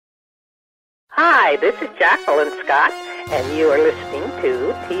Hi, this is Jacqueline Scott, and you are listening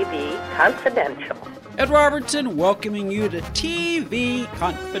to TV Confidential. Ed Robertson welcoming you to TV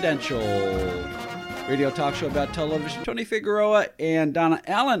Confidential, radio talk show about television. Tony Figueroa and Donna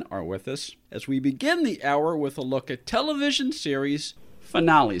Allen are with us as we begin the hour with a look at television series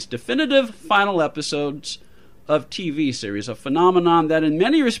finales, definitive final episodes of TV series, a phenomenon that in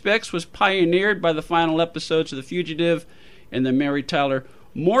many respects was pioneered by the final episodes of The Fugitive and the Mary Tyler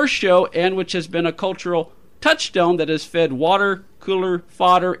Moore Show, and which has been a cultural touchstone that has fed water cooler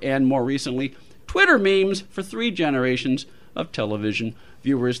fodder and, more recently, Twitter memes for 3 generations of television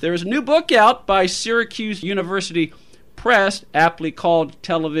viewers. There is a new book out by Syracuse University Press, aptly called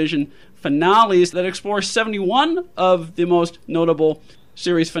Television Finales, that explores 71 of the most notable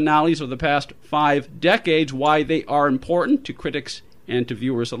series finales of the past 5 decades, why they are important to critics and to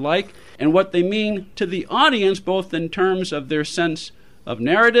viewers alike, and what they mean to the audience, both in terms of their sense of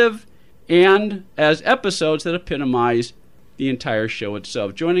narrative and as episodes that epitomize the entire show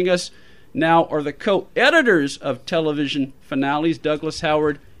itself. Joining us now are the co-editors of Television Finales, Douglas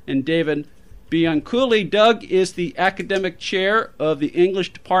Howard and David Bianculli. Doug is the academic chair of the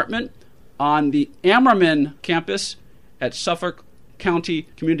English department on the Ammerman campus at Suffolk County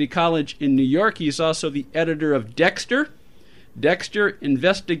Community College in New York. He's also the editor of Dexter,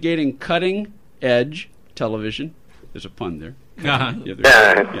 investigating cutting-edge television. There's a pun there. Yeah.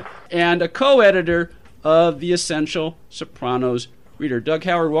 And a co-editor of The Essential Sopranos Reader. Doug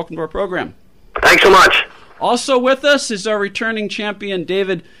Howard, welcome to our program. Thanks so much. Also with us is our returning champion,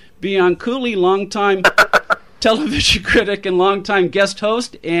 David Bianculli, longtime television critic and longtime guest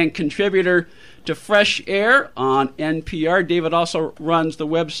host and contributor to Fresh Air on NPR. David also runs the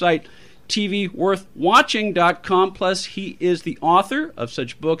website TVWorthWatching.com. Plus, he is the author of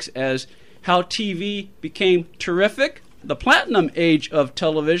such books as How TV Became Terrific, The Platinum Age of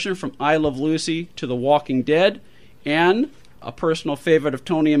Television, From I Love Lucy to The Walking Dead, and a personal favorite of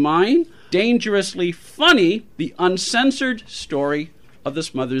Tony and mine, Dangerously Funny, The Uncensored Story of the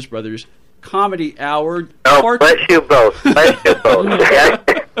Smothers Brothers Comedy Hour. Oh, bless you both. Bless you both.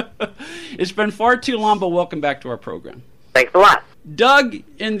 It's been far too long, but welcome back to our program. Thanks a lot. Doug,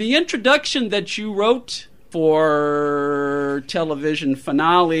 in the introduction that you wrote for Television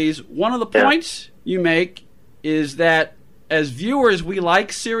Finales, one of the points you make is that as viewers, we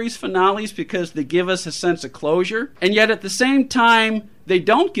like series finales because they give us a sense of closure, and yet at the same time, they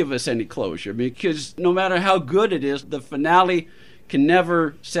don't give us any closure, because no matter how good it is, the finale can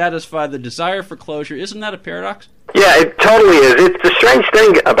never satisfy the desire for closure. Isn't that a paradox? Yeah, it totally is. It's the strange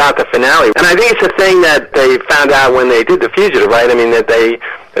thing about the finale, and I think it's a thing that they found out when they did The Fugitive, right? I mean, that the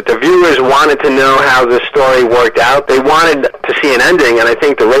viewers wanted to know how the story worked out. They wanted to see an ending, and I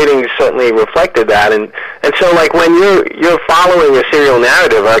think the ratings certainly reflected that. And so, like, when you're following a serial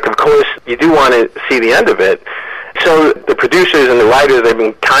narrative, like, of course, you do want to see the end of it. So the producers and the writers, they've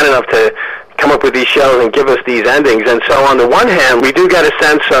been kind enough to come up with these shows and give us these endings. And so on the one hand, we do get a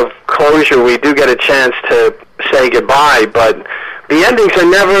sense of closure. We do get a chance to say goodbye, but the endings are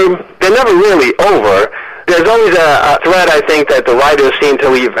never really over. There's always a thread, I think, that the writers seem to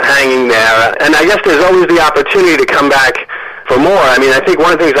leave hanging there. And I guess there's always the opportunity to come back for more. I mean, I think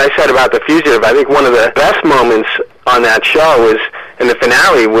one of the things I said about The Fugitive, I think one of the best moments on that show was, in the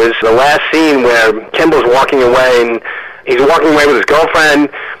finale, was the last scene where Kimball's walking away, and he's walking away with his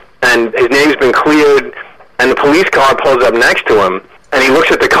girlfriend, and his name's been cleared, and the police car pulls up next to him, and he looks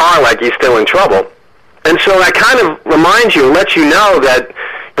at the car like he's still in trouble. And so that kind of reminds you, lets you know that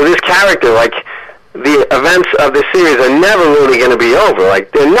for this character, like, the events of the series are never really going to be over.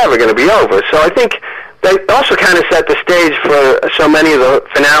 Like, they're never going to be over. So I think they also kind of set the stage for so many of the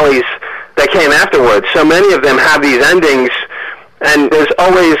finales that came afterwards. So many of them have these endings, and there's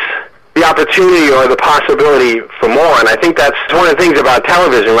always the opportunity or the possibility for more. And I think that's one of the things about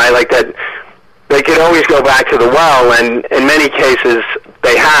television, right? Like, that they could always go back to the well, and in many cases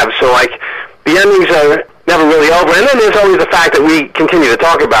they have. So, like, the endings are never really over. And then there's always the fact that we continue to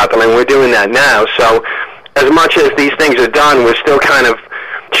talk about them, and we're doing that now. So as much as these things are done, we're still kind of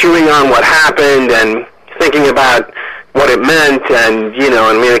chewing on what happened and thinking about what it meant. And, you know,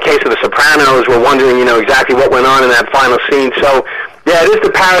 I mean, in the case of The Sopranos, we're wondering, you know, exactly what went on in that final scene. So, yeah, it is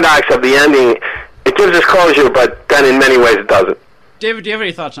the paradox of the ending. It gives us closure, but then in many ways it doesn't. David, do you have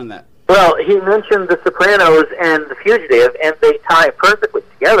any thoughts on that? Well, he mentioned The Sopranos and The Fugitive, and they tie perfectly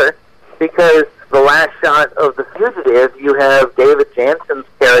together, because the last shot of The Fugitive, you have David Jansen's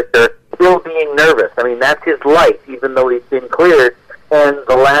character still being nervous. I mean, that's his life, even though he's been cleared. And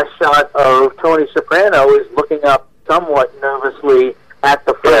the last shot of Tony Soprano is looking up somewhat nervously at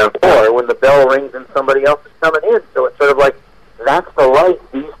the front door when the bell rings and somebody else is coming in. So it's sort of like, that's the life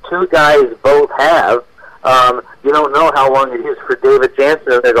these two guys both have. You don't know how long it is for David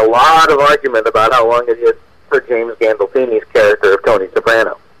Jansen. There's a lot of argument about how long it is for James Gandolfini's character of Tony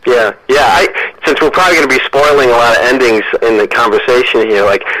Soprano. Yeah. Since we're probably going to be spoiling a lot of endings in the conversation here,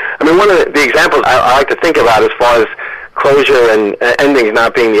 one of the examples I like to think about as far as closure and endings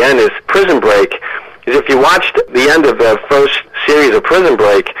not being the end is Prison Break. Is if you watched the end of the first series of Prison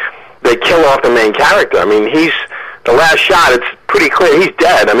Break, they kill off the main character. I mean, he's the last shot. It's pretty clear he's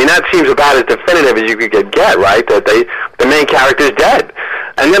dead. I mean, that seems about as definitive as you could get, right? That the main character's dead.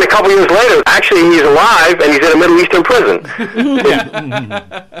 And then a couple years later, actually he's alive and he's in a Middle Eastern prison.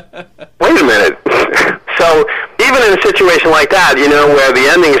 Wait a minute. So even in a situation like that, where the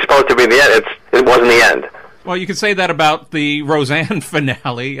ending is supposed to be the end, it wasn't the end. Well, you could say that about the Roseanne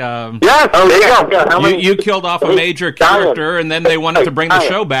finale. There you go. You killed off a major character, and then they wanted to bring the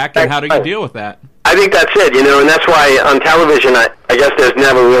show back, and how do you deal with that? I think that's it, and that's why on television, I guess there's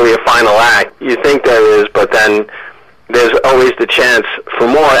never really a final act. You think there is, but then there's always the chance for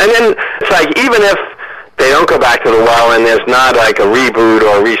more. And then it's like, even if they don't go back to the well and there's not like a reboot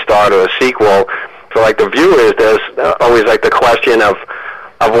or a restart or a sequel, for like the viewers, there's always like the question of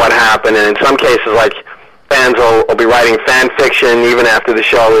what happened. And in some cases, like, fans will be writing fan fiction even after the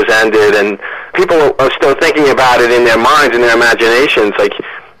show is ended, and people are still thinking about it in their minds and their imaginations, like,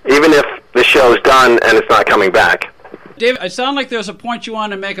 even if the show's done and it's not coming back. David, it sounded like there's a point you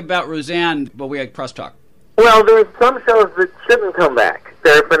wanted to make about Roseanne, but we had crosstalk. Well, there's some shows that shouldn't come back.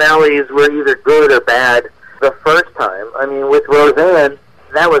 Their finales were either good or bad the first time. I mean, with Roseanne,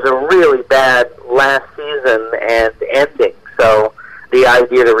 that was a really bad last season and ending. So the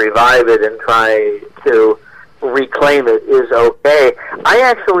idea to revive it and try to reclaim it is okay. I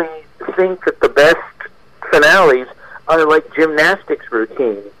actually think that the best finales are like gymnastics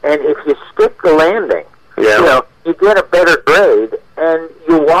routines. And if you stick the landing, you get a better grade, and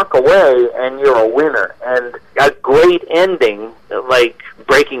you walk away, and you're a winner. And a great ending, like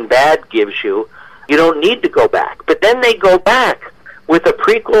Breaking Bad gives you, you don't need to go back. But then they go back with a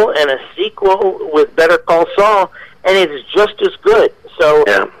prequel and a sequel with Better Call Saul, and it's just as good. So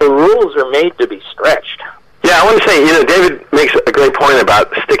the rules are made to be stretched. Yeah, I want to say, David makes a great point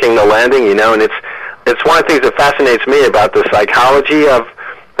about sticking the landing, and it's one of the things that fascinates me about the psychology of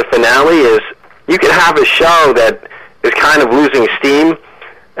the finale is you could have a show that is kind of losing steam,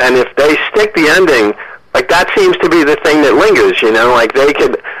 and if they stick the ending, like, that seems to be the thing that lingers, like they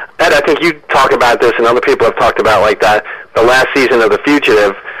could, Ed, I think you talk about this and other people have talked about like that, the last season of The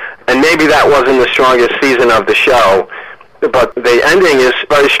Fugitive, and maybe that wasn't the strongest season of the show, but the ending is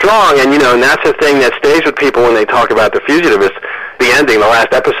very strong, and and that's the thing that stays with people when they talk about The Fugitive is the ending, the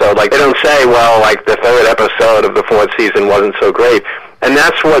last episode. Like, they don't say, well, like, the third episode of the fourth season wasn't so great. And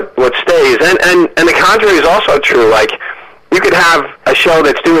that's what stays. And the contrary is also true. Like, you could have a show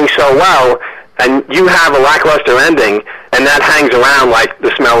that's doing so well, and you have a lackluster ending, and that hangs around like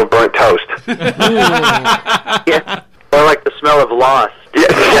the smell of burnt toast. Yeah. Or like the smell of loss.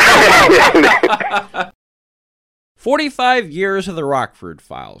 Yeah. 45 Years of the Rockford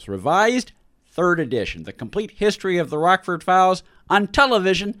Files, revised 3rd edition. The complete history of the Rockford Files on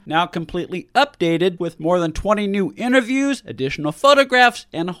television, now completely updated with more than 20 new interviews, additional photographs,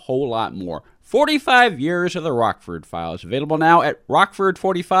 and a whole lot more. 45 Years of the Rockford Files, available now at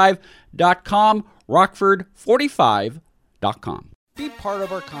rockford45.com, rockford45.com. Be part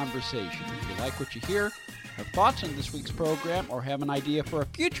of our conversation. If you like what you hear, have thoughts on this week's program, or have an idea for a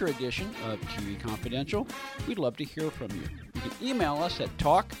future edition of TV Confidential, we'd love to hear from you. You can email us at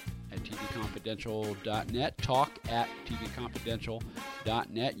talk@tvconfidential.net,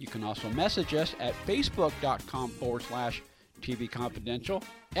 talk@tvconfidential.net. You can also message us at facebook.com/TV Confidential,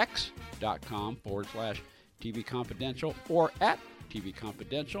 x.com/TV Confidential, or at TV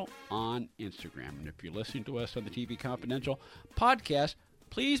Confidential on Instagram. And if you're listening to us on the TV Confidential podcast,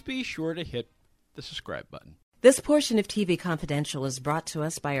 please be sure to hit the subscribe button. This portion of TV Confidential is brought to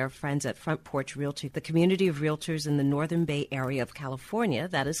us by our friends at Front Porch Realty, the community of realtors in the Northern Bay area of California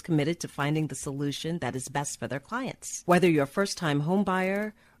that is committed to finding the solution that is best for their clients. Whether you're a first-time home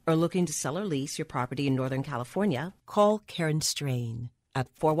buyer or looking to sell or lease your property in Northern California, call Karen Strain at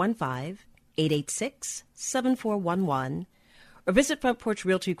 415-886-7411 or visit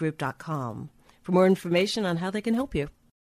frontporchrealtygroup.com for more information on how they can help you.